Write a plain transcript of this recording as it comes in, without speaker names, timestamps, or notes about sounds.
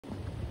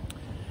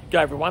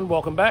G'day everyone,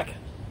 welcome back.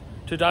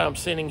 Today I'm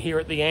standing here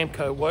at the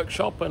AMCOE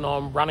workshop and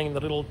I'm running the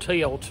little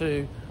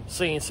TL2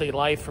 CNC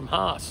lathe from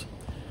Haas.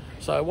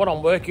 So what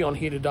I'm working on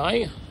here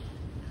today,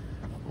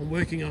 I'm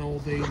working on all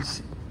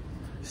these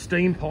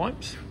steam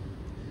pipes.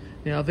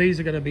 Now these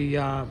are going to be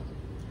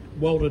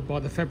welded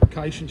by the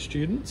fabrication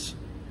students,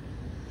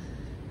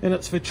 and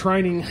it's for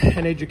training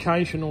and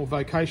education or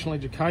vocational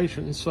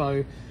education.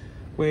 So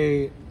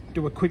we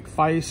do a quick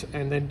face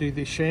and then do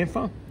this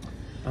chamfer.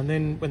 And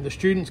then when the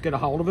students get a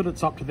hold of it,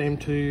 it's up to them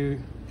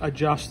to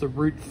adjust the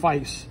root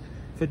face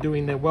for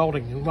doing their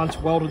welding. And once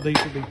welded,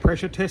 these will be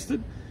pressure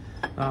tested.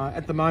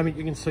 At the moment,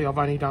 you can see I've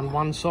only done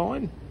one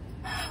side.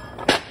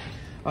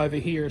 Over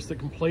here is the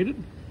completed.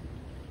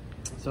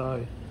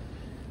 So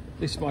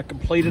this is my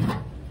completed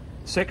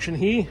section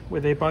here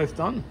where they're both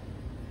done.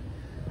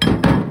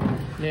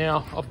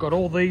 Now I've got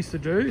all these to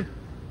do,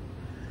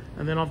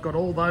 and then I've got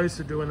all those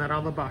to do in that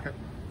other bucket.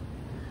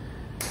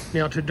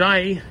 Now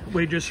today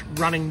we're just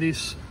running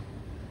this.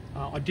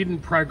 I didn't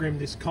program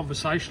this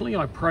conversationally.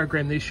 I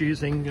programmed this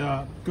using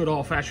good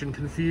old-fashioned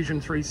Confusion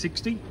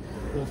 360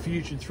 or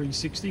Fusion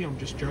 360. I'm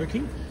just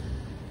joking,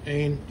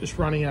 and just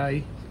running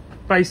a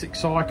basic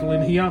cycle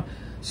in here.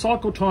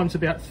 Cycle time's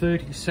about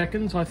 30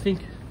 seconds. I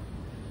think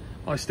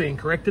I stand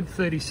corrected.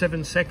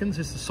 37 seconds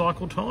is the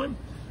cycle time.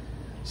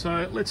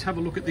 So let's have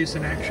a look at this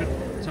in action.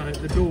 So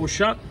the door's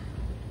shut.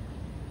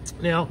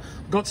 Now,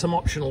 I've got some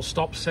optional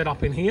stops set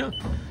up in here,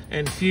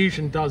 and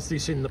Fusion does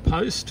this in the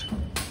post,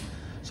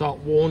 so it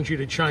warns you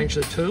to change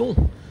the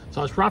tool.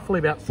 So it's roughly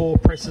about 4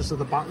 presses of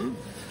the button,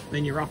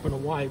 then you're up and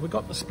away. We've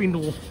got the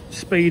spindle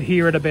speed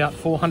here at about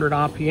 400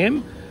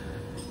 RPM,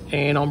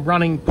 and I'm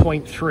running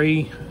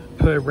 0.3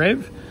 per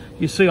rev.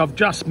 You see I've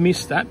just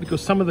missed that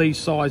because some of these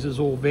sizes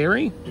all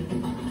vary.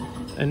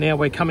 And now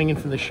we're coming in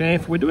from the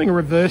chamfer. We're doing a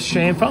reverse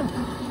chamfer,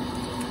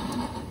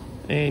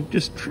 and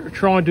just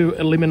trying to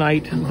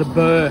eliminate the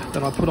burr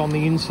that I put on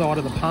the inside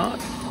of the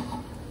part.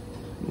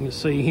 You can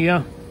see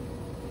here.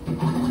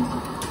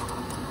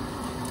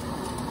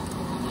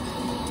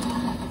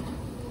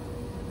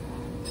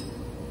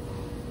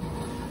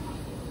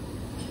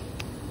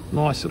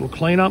 Nice little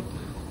cleanup.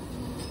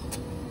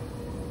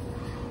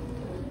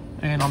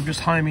 And I'm just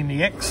homing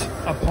the X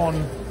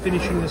upon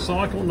finishing the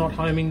cycle, not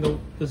homing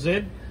the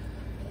Z.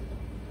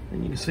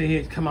 And you can see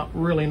here it's come up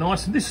really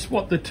nice. And this is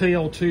what the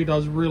TL2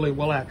 does really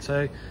well at.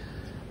 So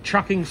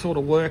chucking sort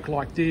of work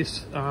like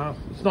this,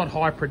 it's not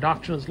high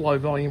production, it's low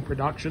volume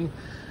production.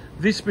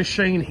 This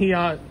machine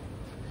here,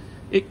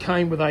 it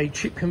came with a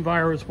chip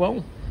conveyor as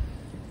well,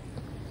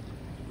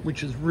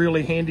 which is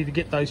really handy to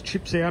get those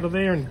chips out of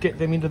there and get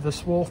them into the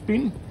swarf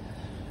bin.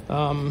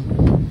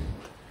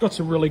 Got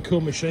some really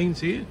cool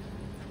machines here.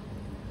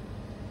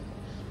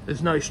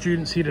 There's no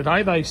students here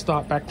today, they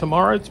start back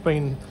tomorrow. It's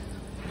been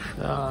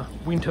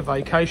winter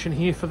vacation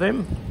here for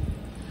them.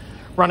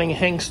 Running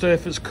hang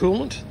surface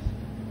coolant.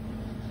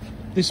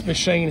 This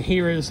machine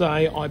here is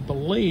a, I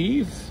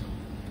believe,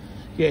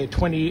 yeah,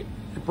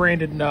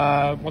 branded,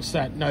 what's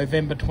that,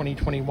 November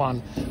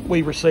 2021.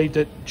 We received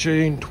it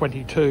June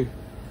 22.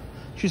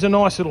 She's a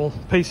nice little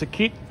piece of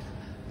kit,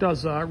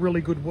 does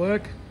really good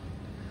work.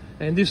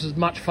 And this is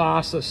much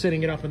faster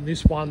setting it up in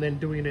this one than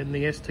doing it in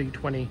the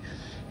ST20.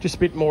 Just a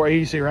bit more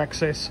easier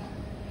access.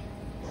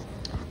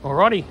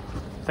 Alrighty.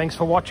 Thanks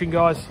for watching,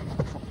 guys.